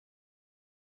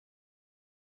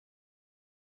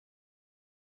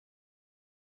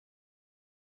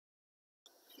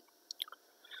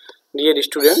Dear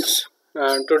students,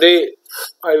 today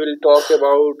I will talk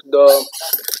about the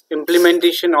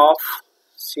implementation of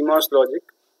CMOS logic,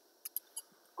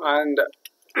 and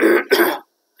I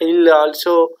will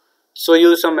also show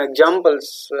you some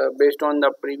examples based on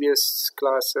the previous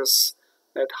classes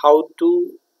that how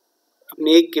to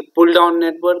make a pull down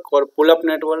network or pull up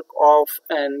network of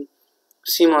an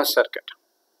CMOS circuit.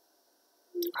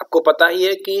 आपको पता ही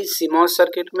है कि CMOS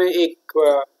circuit में एक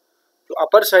जो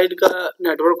upper side का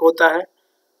network होता है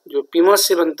जो PMOS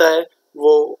से बनता है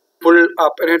वो पुल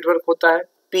अप नेटवर्क होता है,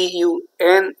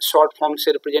 PUN शॉर्ट फॉर्म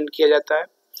से रिप्रेजेंट किया जाता है,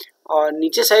 और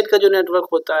नीचे साइड का जो नेटवर्क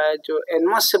होता है जो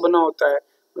NMOS से बना होता है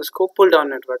उसको पुल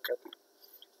डाउन नेटवर्क कहते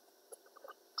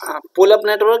हैं। Pull up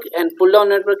network and pull down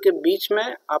network के बीच में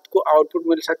आपको आउटपुट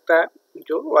मिल सकता है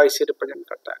जो Y से रिप्रेजेंट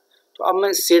करता है। तो अब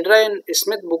मैं सेड्रा एंड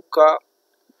स्मिथ बुक का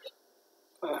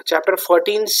चैप्टर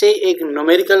 14 से एक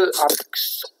न्यूमेरिकल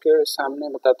आपके सामने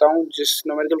बताता हूँ, जिस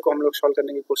न्यूमेरिकल को हम लोग सॉल्व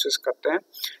करने की कोशिश करते हैं,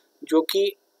 जो कि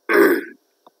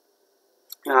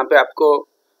यहाँ पे आपको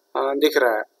दिख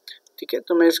रहा है। ठीक है,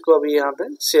 तो मैं इसको अभी यहाँ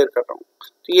पे शेयर कर रहा हूँ।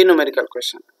 तो ये न्यूमेरिकल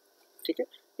क्वेश्चन है। ठीक है,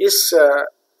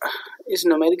 इस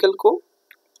न्यूमेरिकल को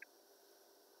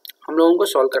हम लोगों को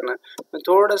सॉल्व करना है। मैं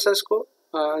थोड़ा सा इसको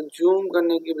जूम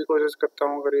करने की भी कोशिश करता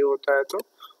हूँ अगर ये होता है तो,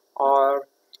 और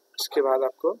इसके बाद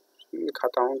आपको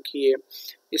दिखाता हूँ कि ये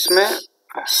इसमें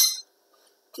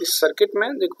इस सर्किट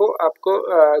में देखो आपको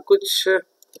कुछ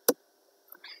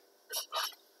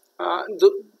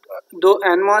दो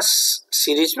NMOS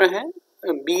सीरीज में है,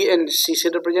 B एंड C से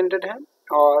रिप्रेजेंटेड है,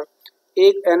 और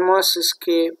एक NMOS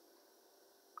इसके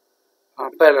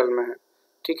पैरेलल में है।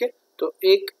 ठीक है, तो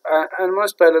एक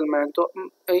NMOS पैरेलल में है। तो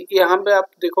यहाँ पे आप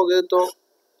देखोगे तो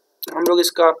हम लोग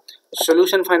इसका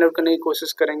सॉल्यूशन फाइंड आउट करने की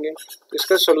कोशिश करेंगे। तो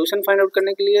इसका सॉल्यूशन फाइंड आउट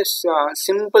करने के लिए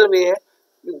सिंपल वे है,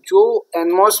 जो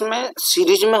NMOS में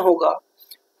सीरीज में होगा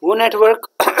वो नेटवर्क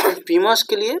PMOS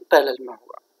के लिए पैरेलल में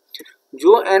होगा,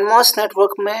 जो NMOS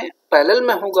नेटवर्क में पैरेलल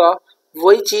में होगा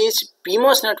वही चीज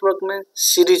PMOS नेटवर्क में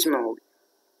सीरीज में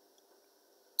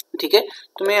होगी। ठीक है,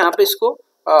 तो मैं यहाँ पे इसको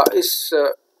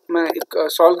मैं एक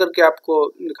सॉल्व करके आपको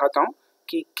दिखाता हूँ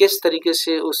कि किस तरीके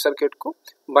से उस सर्किट को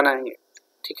बनाएंगे।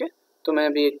 ठीक है, तो मैं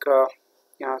अभी एक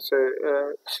यहाँ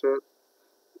से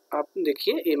आप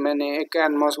देखिए, ये मैंने एक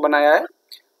NMOS बनाया है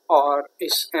और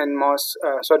इस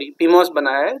PMOS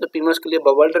बनाया है। तो PMOS के लिए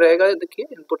बबल रहेगा, देखिए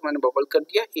इनपुट मैंने बबल कर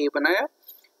दिया, A बनाया,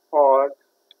 और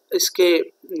इसके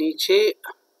नीचे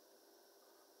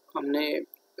हमने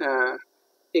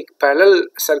एक पैरेलल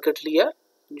सर्किट लिया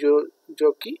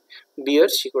जो कि B और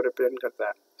C को रिप्रेजेंट करता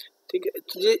है। ठीक है,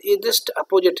 तो ये जस्ट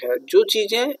अपोजिट है। जो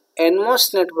चीज़ें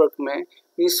NMOS नेटवर्क में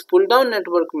इस पुल डाउन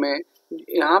नेटवर्क में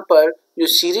यहाँ पर जो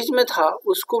सीरीज में था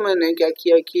उसको मैंने क्या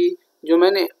किया कि जो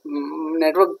मैंने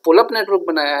नेटवर्क पुल अप नेटवर्क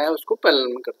बनाया है उसको पैरेलल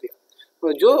में कर दिया।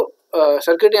 तो जो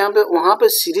सर्किट यहाँ पे वहाँ पे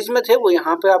सीरीज में थे वो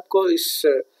यहाँ पे आपको इस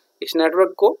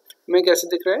नेटवर्क को में कैसे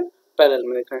दिख रहे हैं, पैरेलल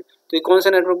में दिख रहे हैं। तो ये कौन सा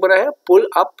नेटवर्क बना है, पुल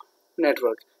अप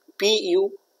नेटवर्क,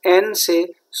 PUN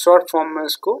से शॉर्ट फॉर्म में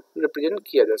इसको रिप्रेजेंट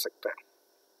किया जा सकता है।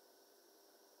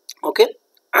 ओके,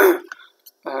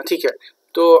 ठीक है,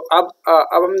 तो अब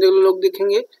हम लोग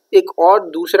देखेंगे एक और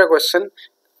दूसरा क्वेश्चन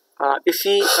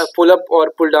इसी पुल अप और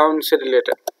पुल डाउन से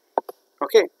रिलेटेड।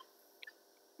 ओके,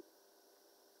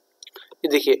 ये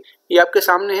देखिए, ये आपके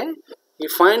सामने है, you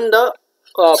find the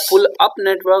pull up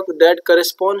network that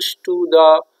corresponds to the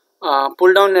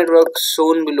pull down network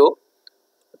shown below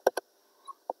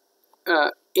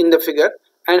in the figure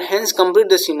and hence complete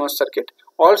the CMOS circuit.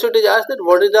 Also it is asked that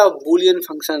what is the boolean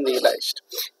function realized.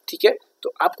 ठीक है,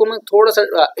 तो आपको मैं थोड़ा सा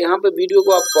यहाँ पे video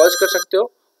को आप पॉज कर सकते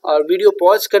हो, और वीडियो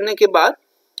पॉज करने के बाद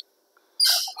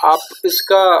आप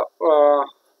इसका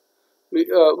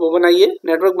वो बनाइए,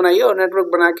 नेटवर्क बनाइए, और नेटवर्क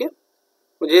बना के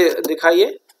मुझे दिखाइए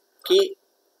कि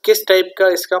किस टाइप का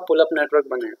इसका पुल अप नेटवर्क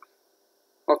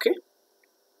बनेगा। ओके,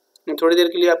 मैं थोड़ी देर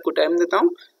के लिए आपको टाइम देता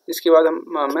हूँ, इसके बाद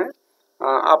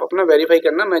आप अपना वेरीफाई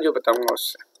करना मैं जो बताऊँगा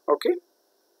उससे। ओके,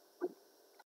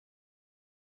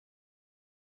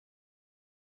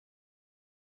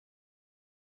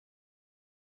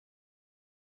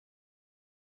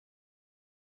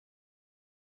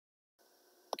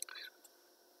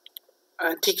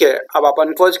 ठीक है, अब आप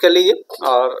अनपॉज कर लीजिए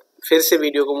और फिर से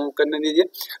वीडियो को मूव करने दीजिए।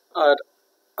 और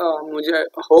मुझे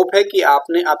होप है कि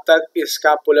आपने अब तक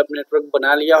इसका पुल अप नेटवर्क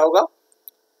बना लिया होगा।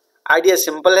 आइडिया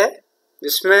सिंपल है,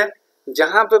 जिसमें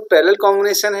जहाँ पे पैरेलल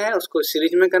कॉम्बिनेशन है उसको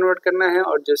सीरीज में कन्वर्ट करना है,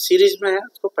 और जो सीरीज में है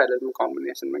उसको पैरेलल में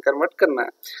कॉम्बिनेशन में कन्वर्ट करना है।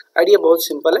 आइडिया बहुत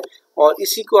सिंपल है और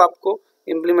इसी को आपको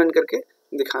इम्प्लीमेंट करके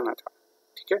दिखाना था।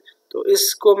 ठीक है, तो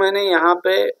इसको मैंने यहाँ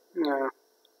पे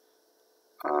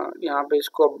यहाँ पे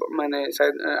इसको मैंने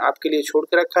शायद आपके लिए छोड़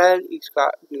के रखा है, इसका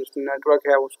जो नेटवर्क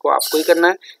है उसको आपको ही करना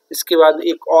है। इसके बाद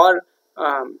एक और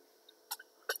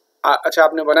अच्छा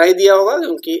आपने बना ही दिया होगा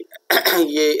क्योंकि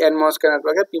ये NMOS का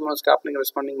नेटवर्क है, PMOS का आपने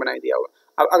करस्पॉन्डिंग बना ही दिया होगा।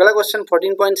 अब अगला क्वेश्चन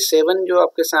 14.7 जो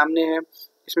आपके सामने है,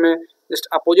 इसमें जस्ट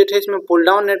अपोजिट है, इसमें पुल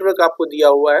डाउन नेटवर्क आपको दिया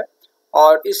हुआ है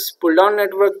और इस पुल डाउन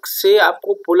नेटवर्क से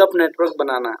आपको पुल अप नेटवर्क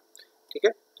बनाना है, ठीक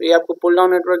है। तो ये आपको पुल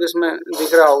डाउन नेटवर्क इसमें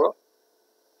दिख रहा होगा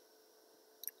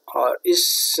और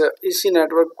इसी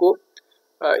नेटवर्क को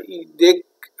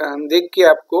देख के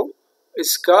आपको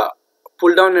इसका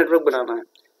पुल डाउन नेटवर्क बनाना है।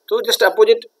 तो जस्ट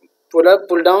अपोजिट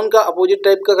पुल डाउन का अपोजिट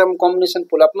टाइप का कॉम्बिनेशन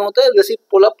पुल अप में होता है, वैसे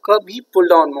पुल अप का भी पुल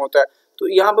डाउन में होता है। तो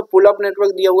यहाँ पे पुल अप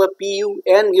नेटवर्क दिया हुआ है,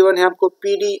 PUN गिवन है, आपको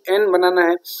PDN बनाना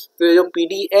है। तो जो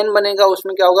PDN बनेगा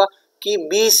उसमें क्या होगा कि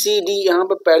BCD यहाँ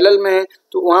पे पैरेलल में है,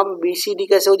 तो वहाँ पे BCD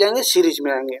कैसे हो जाएंगे, सीरीज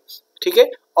में आएंगे, ठीक है।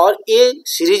 और A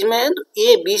सीरीज में है तो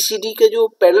A BCD के जो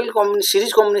पैरेलल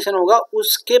सीरीज कॉम्बिनेशन होगा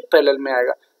उसके पैरेलल में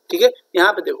आएगा, ठीक है।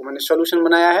 यहाँ पे देखो मैंने सॉल्यूशन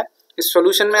बनाया है, इस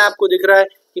सॉल्यूशन में आपको दिख रहा है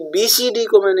कि BCD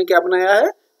को मैंने क्या बनाया है,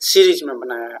 सीरीज में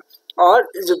बनाया है,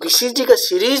 और जो BCD का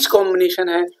सीरीज कॉम्बिनेशन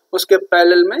है उसके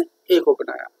पैरेलल में A को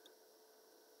बनाया,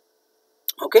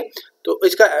 ओके। तो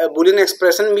इसका बुलियन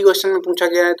एक्सप्रेशन भी क्वेश्चन में पूछा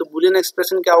गया है। तो बुलियन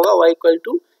एक्सप्रेशन क्या होगा, y equal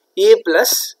to A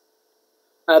plus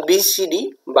BCD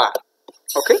bar,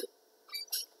 okay.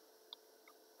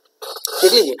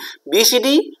 देख लीजिए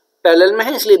BCD पैरेलल में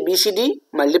है इसलिए BCD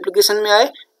मल्टीप्लिकेशन में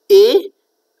आए,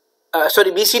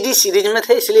 BCD सीरीज में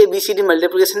थे इसलिए BCD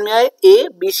मल्टीप्लिकेशन में आए, A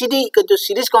BCD का जो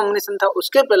सीरीज कॉम्बिनेशन था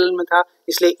उसके पैरेलल में था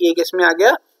इसलिए A किस में आ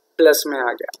गया, प्लस में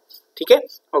आ गया, ठीक है,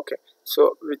 okay. So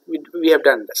we have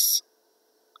done this.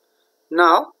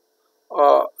 Now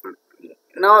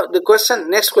the question,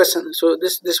 next question. So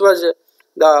this was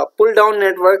the pull down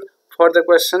network for the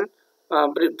question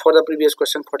for the previous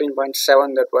question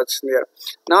 14.7 that was there.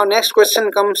 Now next question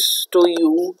comes to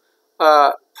you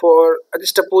for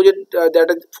just opposite that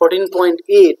is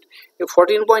 14.8.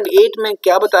 14.8 में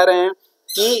क्या बता रहे हैं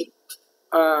कि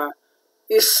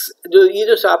इस ये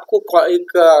जो आपको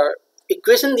एक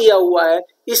इक्वेशन दिया हुआ है,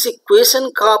 इस इक्वेशन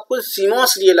का आपको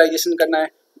CMOS रियलाइजेशन करना है।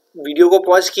 वीडियो को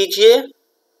पॉज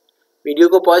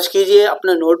कीजिए,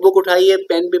 अपना नोटबुक उठाइए,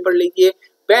 पेन पेपर लीजिए,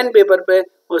 पेन पेपर पे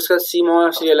उसका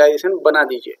CMOS रियलाइजेशन बना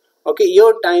दीजिए, okay.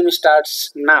 Your time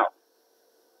starts now.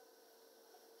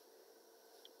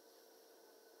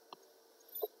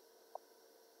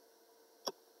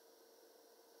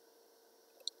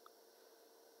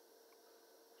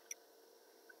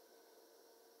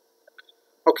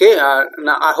 Okay,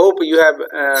 now I hope you have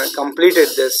completed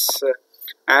this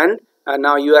and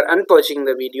now you are unpausing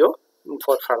the video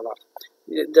for further.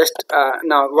 Just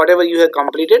now whatever you have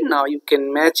completed, now you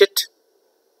can match it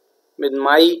with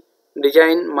my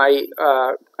design, my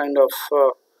kind of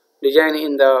design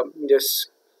in the this.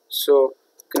 So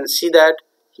you can see that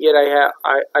here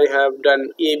I have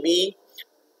done AB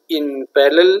in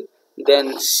parallel,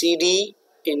 then CD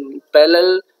in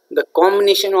parallel, the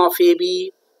combination of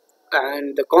AB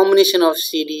and the combination of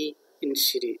CD in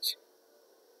series.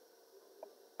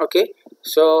 Okay,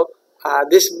 so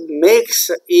this makes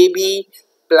AB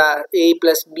plus A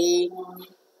plus B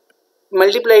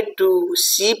multiplied to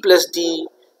C plus D.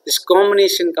 This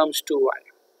combination comes to Y.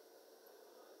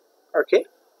 Okay,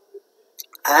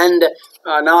 and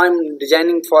now I'm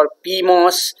designing for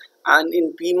PMOS, and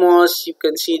in PMOS you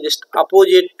can see just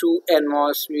opposite to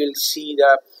NMOS. We will see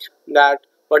that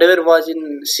whatever was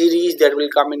in series that will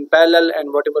come in parallel,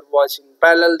 and whatever was in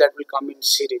parallel that will come in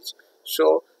series.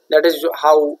 So that is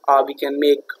how we can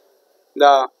make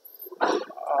the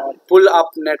pull up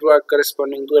network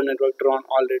corresponding to a network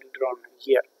already drawn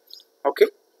here. Okay,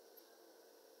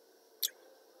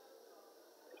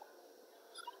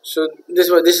 so this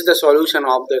is the solution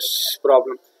of this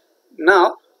problem.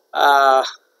 Now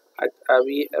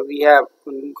we have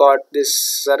got this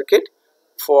circuit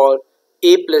for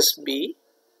A plus B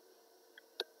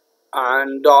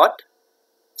and dot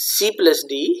C plus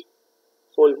D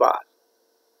whole bar.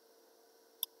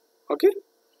 Okay,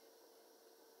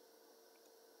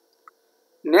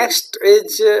 next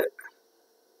is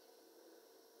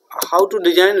how to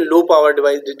design low power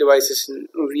devices in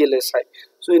VLSI.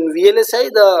 So in VLSI,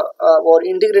 or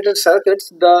integrated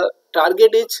circuits, the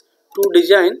target is to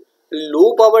design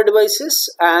low power devices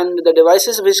and the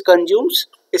devices which consumes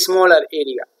a smaller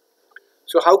area.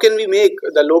 So how can we make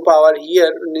the low power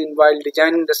here while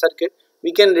designing the circuit?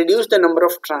 We can reduce the number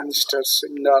of transistors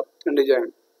in the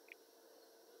design.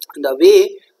 The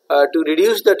way to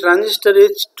reduce the transistor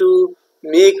is to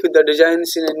make the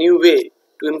designs in a new way,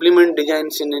 to implement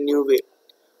designs in a new way.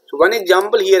 So one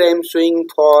example here I am showing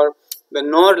for the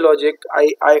NOR logic,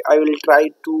 I will try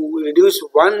to reduce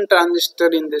one transistor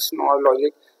in this NOR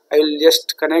logic. I will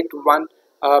just connect one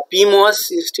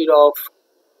PMOS instead of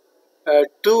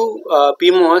two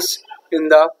PMOS in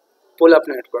the pull-up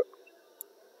network.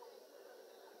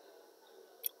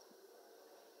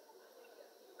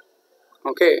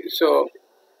 Okay, so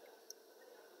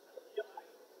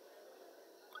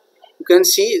you can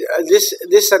see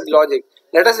this logic.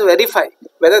 Let us verify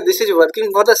whether this is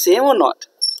working for the same or not.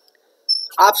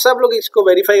 आप सब लोग इसको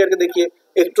verify करके देखिए,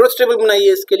 एक truth table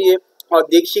बनाइए इसके लिए और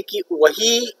देखिए कि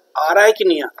वही आ रहा है कि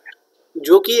नहीं आ रहा है,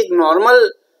 जो कि एक नॉर्मल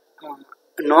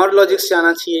नॉर लॉजिक से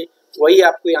आना चाहिए, वही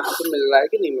आपको यहाँ पे मिल रहा है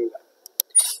कि नहीं मिल रहा है।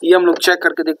 ये हम लोग चेक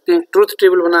करके देखते हैं, ट्रुथ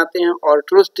टेबल बनाते हैं और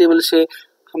ट्रुथ टेबल से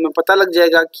हमें पता लग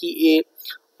जाएगा कि ये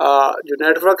जो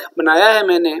नेटवर्क बनाया है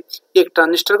मैंने, एक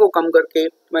ट्रांजिस्टर को कम करके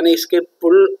मैंने इसके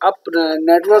पुल अप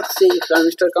नेटवर्क से एक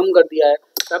ट्रांजिस्टर कम कर दिया है,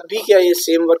 तब भी क्या ये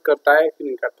सेम वर्क करता है कि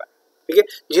नहीं करता है। ठीक है,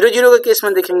 0-0 के केस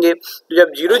में देखेंगे,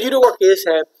 जब 0-0 का केस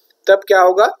है तब क्या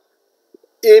होगा,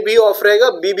 ए भी ऑफ रहेगा,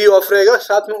 बी भी ऑफ रहेगा,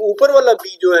 साथ में ऊपर वाला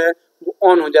बी जो है वो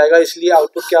ऑन हो जाएगा, इसलिए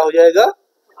आउटपुट क्या हो जाएगा,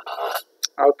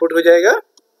 आउटपुट हो जाएगा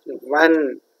 1।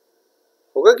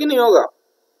 होगा कि नहीं होगा,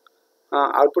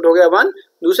 हाँ आउटपुट हो गया 1।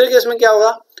 दूसरे केस में क्या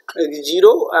होगा,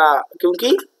 0,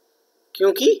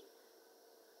 क्योंकि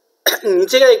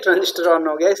नीचे का एक ट्रांजिस्टर ऑन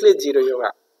हो गया इसलिए 0 ही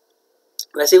होगा।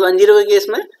 वैसे 1-0 के केस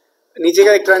में नीचे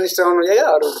का एक ट्रांजिस्टर ऑन हो जाएगा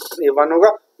और ये 1 होगा।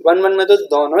 1-1 में तो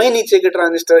दोनों ही नीचे के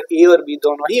ट्रांजिस्टर ए और बी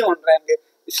दोनों ही ऑन रहेंगे,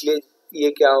 इसलिए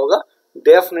ये क्या होगा,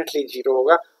 डेफिनेटली 0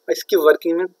 होगा और इसकी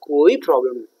वर्किंग में कोई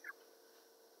प्रॉब्लम नहीं है।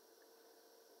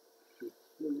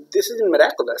 This is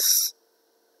miraculous,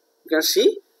 you can see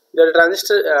the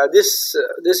transistor,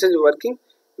 this is working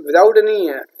without any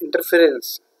interference,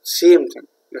 same thing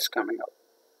is coming out।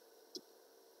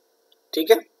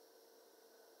 ठीक है,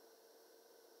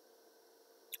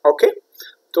 ओके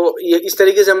तो ये इस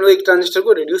तरीके से हम लोग एक ट्रांजिस्टर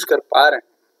को रिड्यूस कर पा रहे हैं।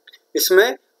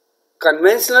 इसमें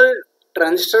कन्वेंशनल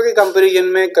ट्रांजिस्टर के कंपैरिजन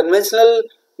में, कन्वेंशनल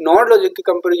नॉर लॉजिक के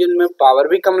कंपैरिजन में पावर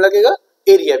भी कम लगेगा,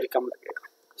 एरिया भी कम लगेगा।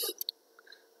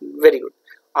 Very good,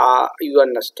 you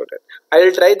understood it। I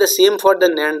will try the same for the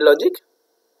NAND logic।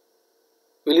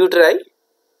 Will you try?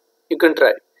 You can try,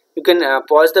 you can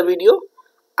pause the video,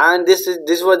 and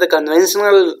this was the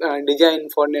conventional design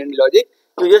for NAND logic।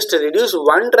 You just reduce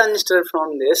one transistor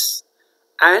from this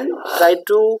and try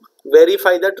to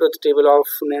verify the truth table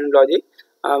of NAND logic,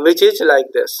 which is like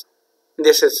this.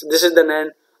 This is the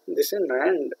NAND, this is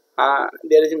NAND,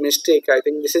 there is a mistake, I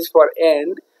think this is for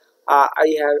AND। I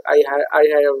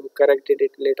have corrected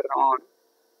it later on,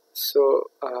 so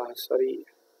sorry,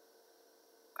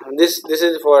 this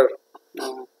is for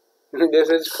this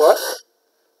is for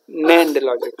NAND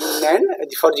logic।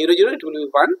 NAND for 0-0 it will be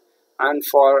 1, and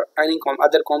for any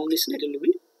other combination it will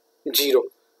be 0।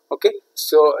 okay,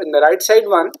 so in the right side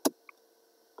one,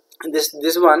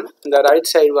 this one, the right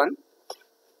side one,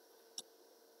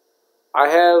 I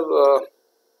have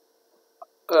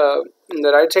in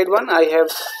the right side one I have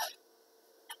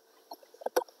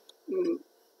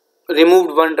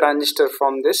removed one transistor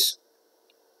from this,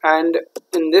 and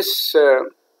in this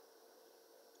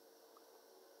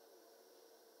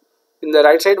in the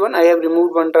right side one I have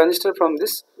removed one transistor from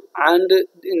this, and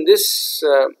in this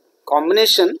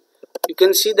combination you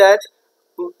can see that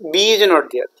B is not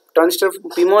there, transistor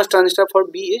PMOS transistor for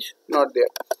B is not there।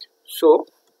 So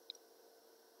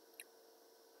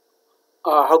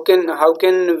how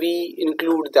can we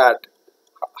include that?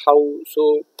 How?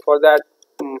 So for that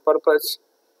purpose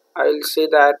I will say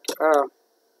that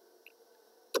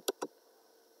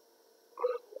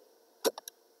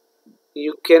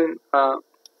you can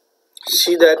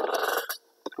see that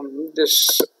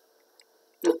this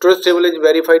truth table is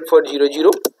verified for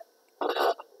 0-0,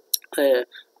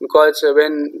 because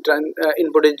when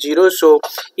input is 0, so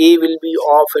A will be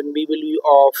off and B will be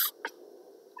off,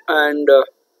 and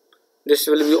this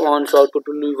will be on, so output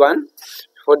will be 1।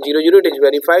 For 0-0 it is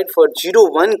verified। For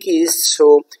 0-1 case,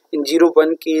 so in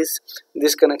 0-1 case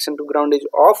this connection to ground is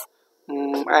off,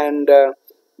 and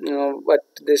but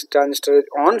this transistor is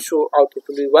on, so output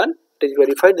will be 1, it is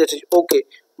verified, that is okay।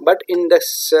 But in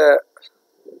this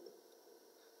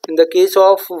in the case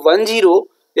of 1-0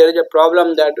 there is a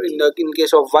problem, that in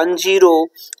case of 1-0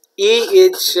 A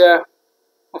is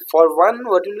for 1,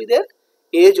 what will be there,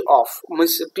 age off,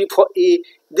 means for A,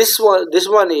 this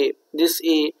one A, this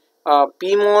A,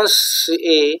 PMOS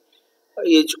A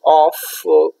is off,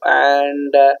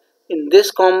 and in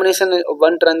this combination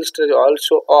one transistor is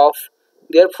also off,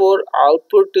 therefore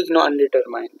output is not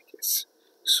undetermined case।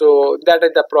 So that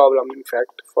is the problem. In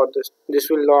fact, for this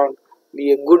will not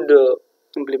be a good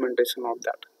implementation of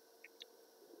that।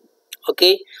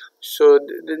 Okay, So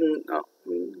then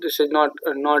this is not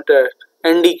a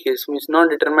ND case, means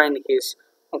non-determined case.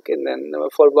 Okay, then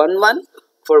for 1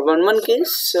 1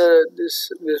 case,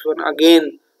 this one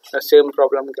again the same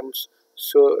problem comes.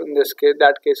 So in this case,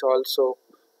 that case also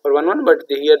for 1 1, but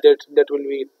here that will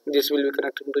be, this will be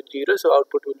connected to 0, so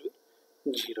output will be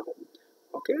 0.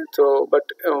 Okay, so but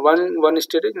one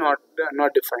state is not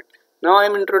defined. Now I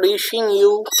am introducing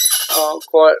you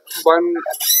for one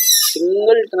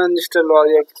single transistor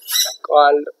logic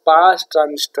called pass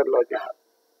transistor logic.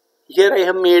 Here I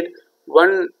have made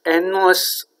one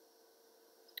NMOS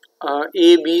A,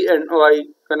 B and Y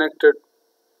connected.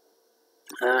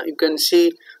 You can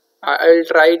see I will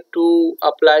try to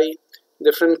apply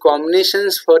different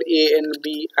combinations for A and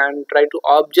B and try to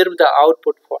observe the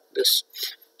output for this.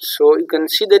 So you can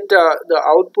see that the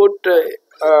output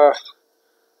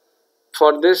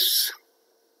for this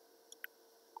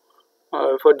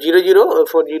for 0 0,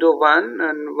 for 0 1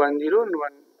 and 1 0 and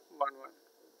 1 1 1.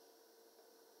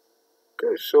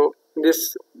 Okay, so this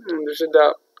is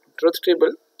the truth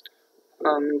table,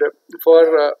 and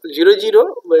for 0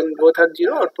 0, when both are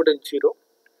 0, output is 0.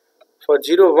 For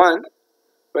 0 1,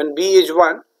 when B is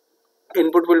 1,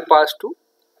 input will pass to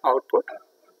output,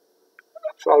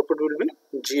 so output will be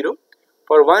 0.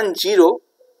 For 1 0,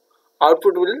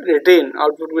 output will retain,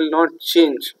 output will not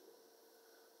change.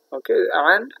 Okay,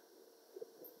 and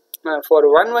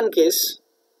for 1 1 case,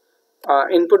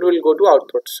 input will go to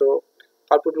output, so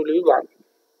output will be 1.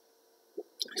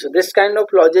 So this kind of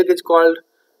logic is called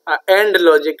AND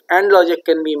logic. AND logic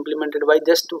can be implemented by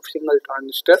just two single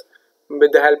transistor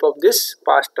with the help of this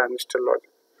pass transistor logic.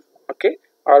 Okay,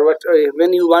 or what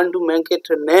when you want to make it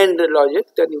a NAND logic,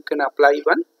 then you can apply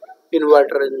one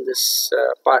inverter in this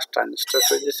pass transistor.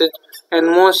 So this is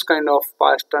NMOS kind of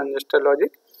pass transistor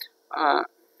logic.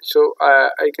 So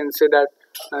I can say that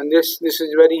this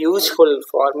is very useful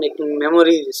for making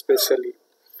memories especially.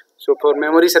 So for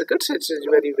memory circuits, it is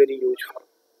very useful.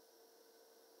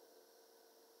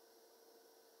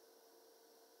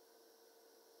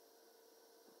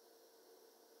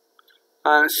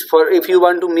 For if you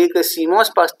want to make a CMOS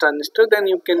pass transistor, then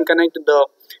you can connect the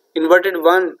inverted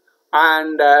one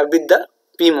and with the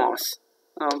PMOS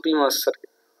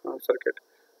circuit.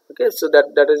 Okay, so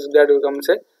that becomes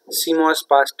a CMOS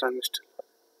pass transistor.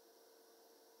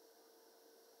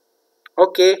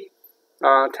 Okay,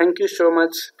 thank you so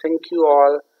much. Thank you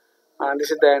all.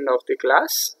 This is the end of the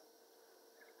class.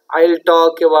 I will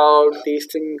talk about these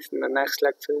things in the next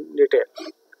lecture in detail.